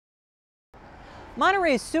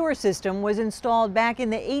Monterey's sewer system was installed back in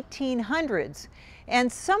the 1800s,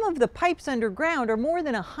 and some of the pipes underground are more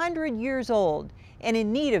than 100 years old and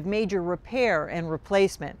in need of major repair and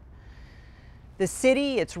replacement. The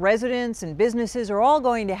city, its residents, and businesses are all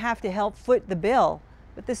going to have to help foot the bill,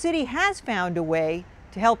 but the city has found a way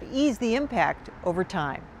to help ease the impact over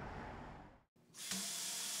time.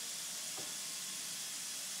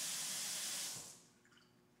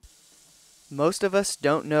 Most of us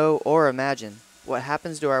don't know or imagine what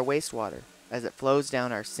happens to our wastewater as it flows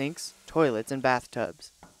down our sinks, toilets, and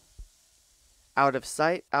bathtubs. Out of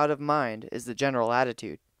sight, out of mind is the general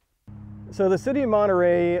attitude. So the City of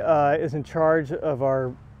Monterey is in charge of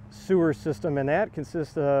our sewer system, and that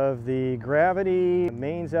consists of the gravity,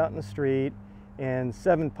 mains out in the street, and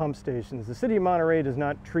 7 pump stations. The City of Monterey does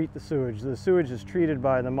not treat the sewage. The sewage is treated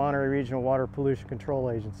by the Monterey Regional Water Pollution Control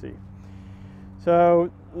Agency. So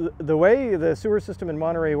the way the sewer system in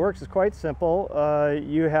Monterey works is quite simple.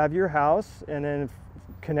 You have your house, and then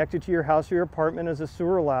connected to your house or your apartment is a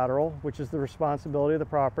sewer lateral, which is the responsibility of the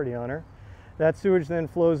property owner. That sewage then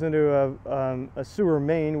flows into a sewer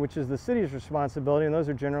main, which is the city's responsibility, and those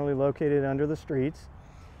are generally located under the streets.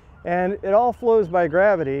 And it all flows by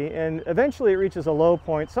gravity, and eventually it reaches a low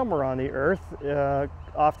point somewhere on the earth.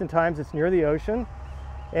 Oftentimes it's near the ocean,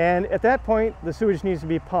 and at that point the sewage needs to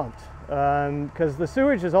be pumped, because the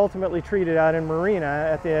sewage is ultimately treated out in Marina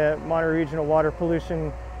at the Monterey Regional Water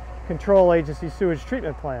Pollution Control Agency sewage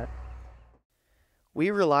treatment plant.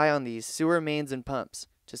 We rely on these sewer mains and pumps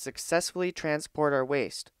to successfully transport our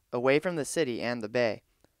waste away from the city and the bay.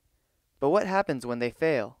 But what happens when they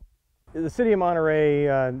fail? The City of Monterey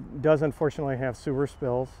does unfortunately have sewer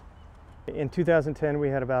spills. In 2010 we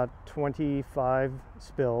had about 25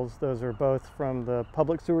 spills. Those are both from the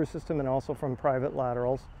public sewer system and also from private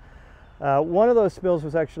laterals. One of those spills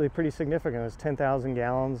was actually pretty significant. It was 10,000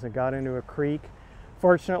 gallons. It got into a creek.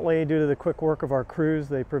 Fortunately, due to the quick work of our crews,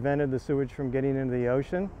 they prevented the sewage from getting into the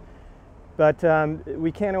ocean. But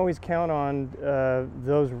we can't always count on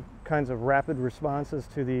those kinds of rapid responses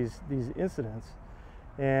to these incidents.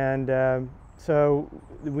 And so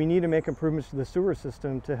we need to make improvements to the sewer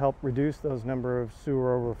system to help reduce those number of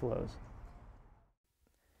sewer overflows.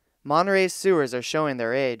 Monterey's sewers are showing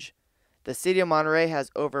their age. The City of Monterey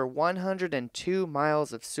has over 102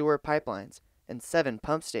 miles of sewer pipelines and 7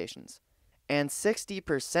 pump stations, and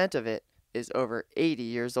 60% of it is over 80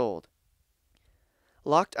 years old.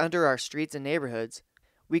 Locked under our streets and neighborhoods,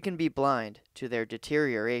 we can be blind to their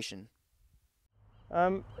deterioration.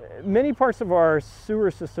 Many parts of our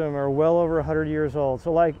sewer system are well over 100 years old,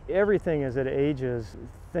 so like everything as it ages,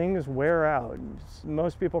 things wear out.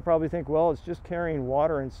 Most people probably think, well, it's just carrying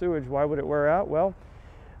water and sewage, why would it wear out? Well,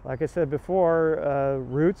 like I said before,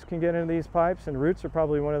 roots can get into these pipes, and roots are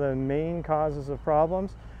probably one of the main causes of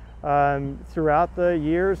problems. Throughout the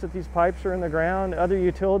years that these pipes are in the ground, other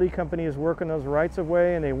utility companies work in those rights of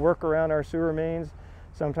way, and they work around our sewer mains.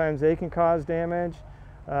 Sometimes they can cause damage.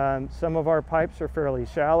 Some of our pipes are fairly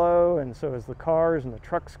shallow, and so as the cars and the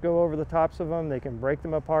trucks go over the tops of them, they can break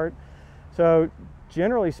them apart. So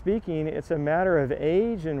generally speaking, it's a matter of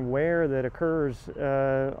age and wear that occurs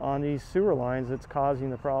on these sewer lines that's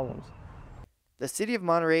causing the problems. The City of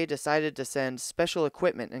Monterey decided to send special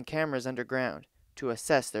equipment and cameras underground to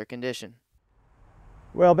assess their condition.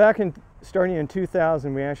 Well, starting in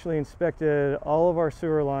 2000, we actually inspected all of our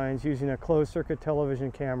sewer lines using a closed-circuit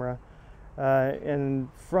television camera. And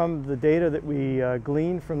from the data that we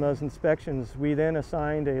gleaned from those inspections, we then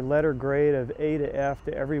assigned a letter grade of A to F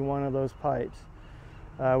to every one of those pipes.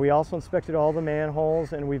 We also inspected all the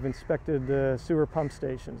manholes, and we've inspected the sewer pump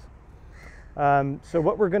stations. So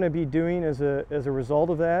what we're going to be doing as a result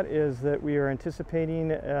of that is that we are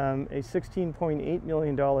anticipating a $16.8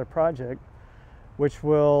 million project, which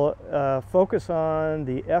will focus on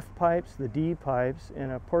the F pipes, the D pipes,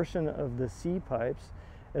 and a portion of the C pipes,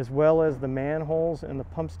 as well as the manholes and the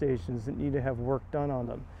pump stations that need to have work done on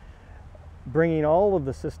them, bringing all of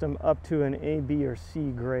the system up to an A, B, or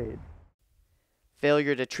C grade.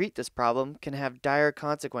 Failure to treat this problem can have dire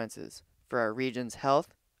consequences for our region's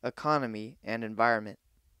health, economy, and environment.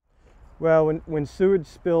 Well, when sewage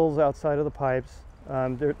spills outside of the pipes,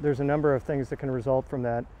 there's a number of things that can result from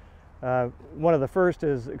that. One of the first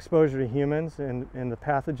is exposure to humans and the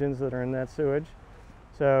pathogens that are in that sewage.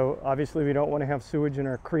 So obviously we don't want to have sewage in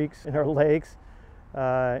our creeks, in our lakes,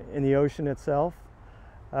 in the ocean itself.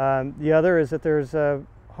 The other is that there's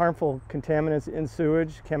harmful contaminants in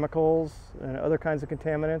sewage, chemicals and other kinds of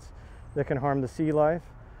contaminants that can harm the sea life.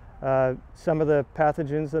 Some of the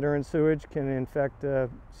pathogens that are in sewage can infect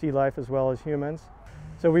sea life as well as humans.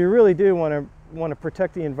 So we really do want to want to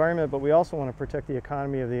protect the environment, but we also want to protect the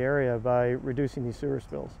economy of the area by reducing these sewer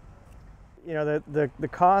spills. You know, the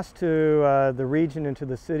cost to the region and to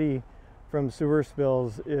the city from sewer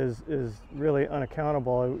spills is really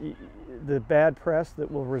unaccountable. The bad press that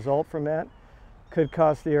will result from that could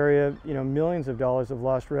cost the area, you know, millions of dollars of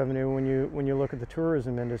lost revenue when you look at the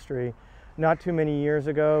tourism industry. Not too many years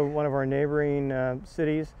ago, one of our neighboring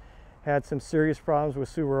cities had some serious problems with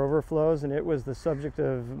sewer overflows, and it was the subject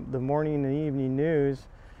of the morning and evening news.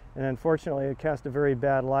 And unfortunately, it cast a very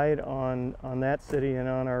bad light on that city and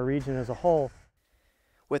on our region as a whole.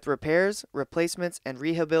 With repairs, replacements, and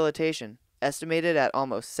rehabilitation estimated at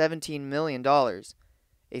almost $17 million,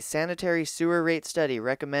 a sanitary sewer rate study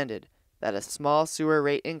recommended that a small sewer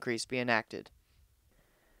rate increase be enacted.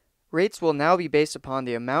 Rates will now be based upon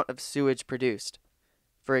the amount of sewage produced.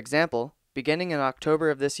 For example, beginning in October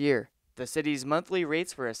of this year, the city's monthly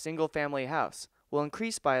rates for a single-family house will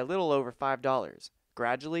increase by a little over $5,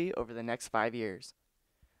 gradually over the next 5 years.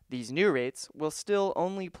 These new rates will still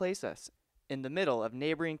only place us in the middle of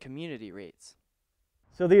neighboring community rates.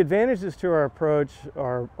 So the advantages to our approach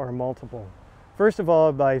are multiple. First of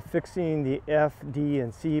all, by fixing the F, D,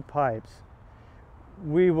 and C pipes,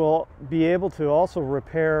 we will be able to also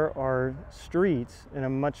repair our streets in a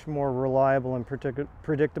much more reliable and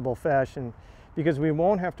predictable fashion, because we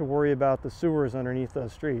won't have to worry about the sewers underneath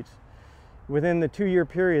those streets. Within the 2-year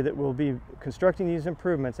period that we'll be constructing these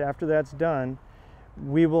improvements, after that's done,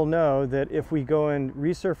 we will know that if we go and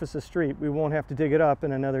resurface a street, we won't have to dig it up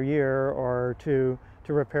in another year or two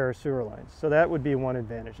to repair sewer lines. So that would be one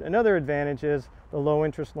advantage. Another advantage is the low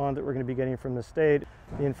interest loan that we're going to be getting from the state.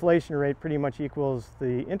 The inflation rate pretty much equals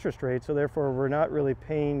the interest rate, so therefore we're not really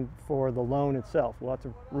paying for the loan itself. We'll have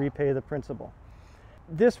to repay the principal.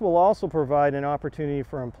 This will also provide an opportunity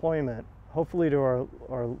for employment, hopefully to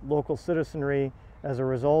our local citizenry as a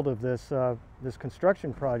result of this, this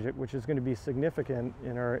construction project, which is going to be significant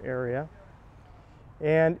in our area.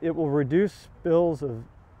 And it will reduce spills of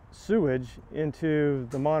sewage into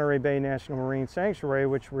the Monterey Bay National Marine Sanctuary,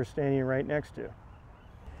 which we're standing right next to.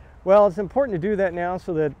 Well, it's important to do that now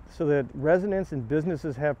so that residents and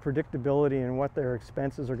businesses have predictability in what their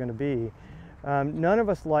expenses are going to be. None of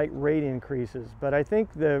us like rate increases, but I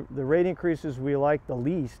think the rate increases we like the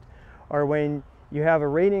least are when you have a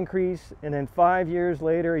rate increase and then 5 years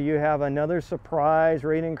later you have another surprise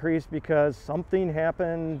rate increase because something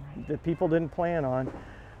happened that people didn't plan on.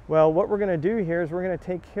 Well, what we're going to do here is we're going to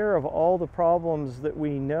take care of all the problems that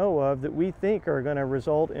we know of that we think are going to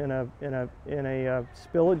result in a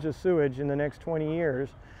spillage of sewage in the next 20 years.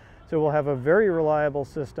 So we'll have a very reliable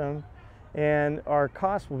system, and our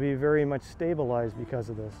costs will be very much stabilized because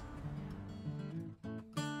of this.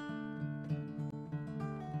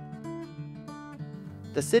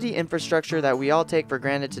 The city infrastructure that we all take for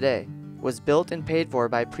granted today was built and paid for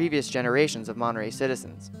by previous generations of Monterey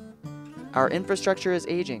citizens. Our infrastructure is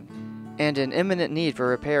aging and in imminent need for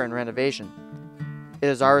repair and renovation. It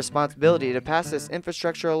is our responsibility to pass this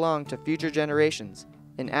infrastructure along to future generations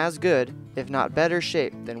in as good, if not better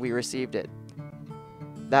shape than we received it.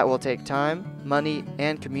 That will take time, money,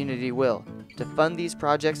 and community will to fund these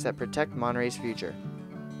projects that protect Monterey's future.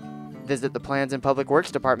 Visit the Plans and Public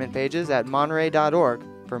Works Department pages at monterey.org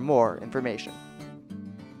for more information.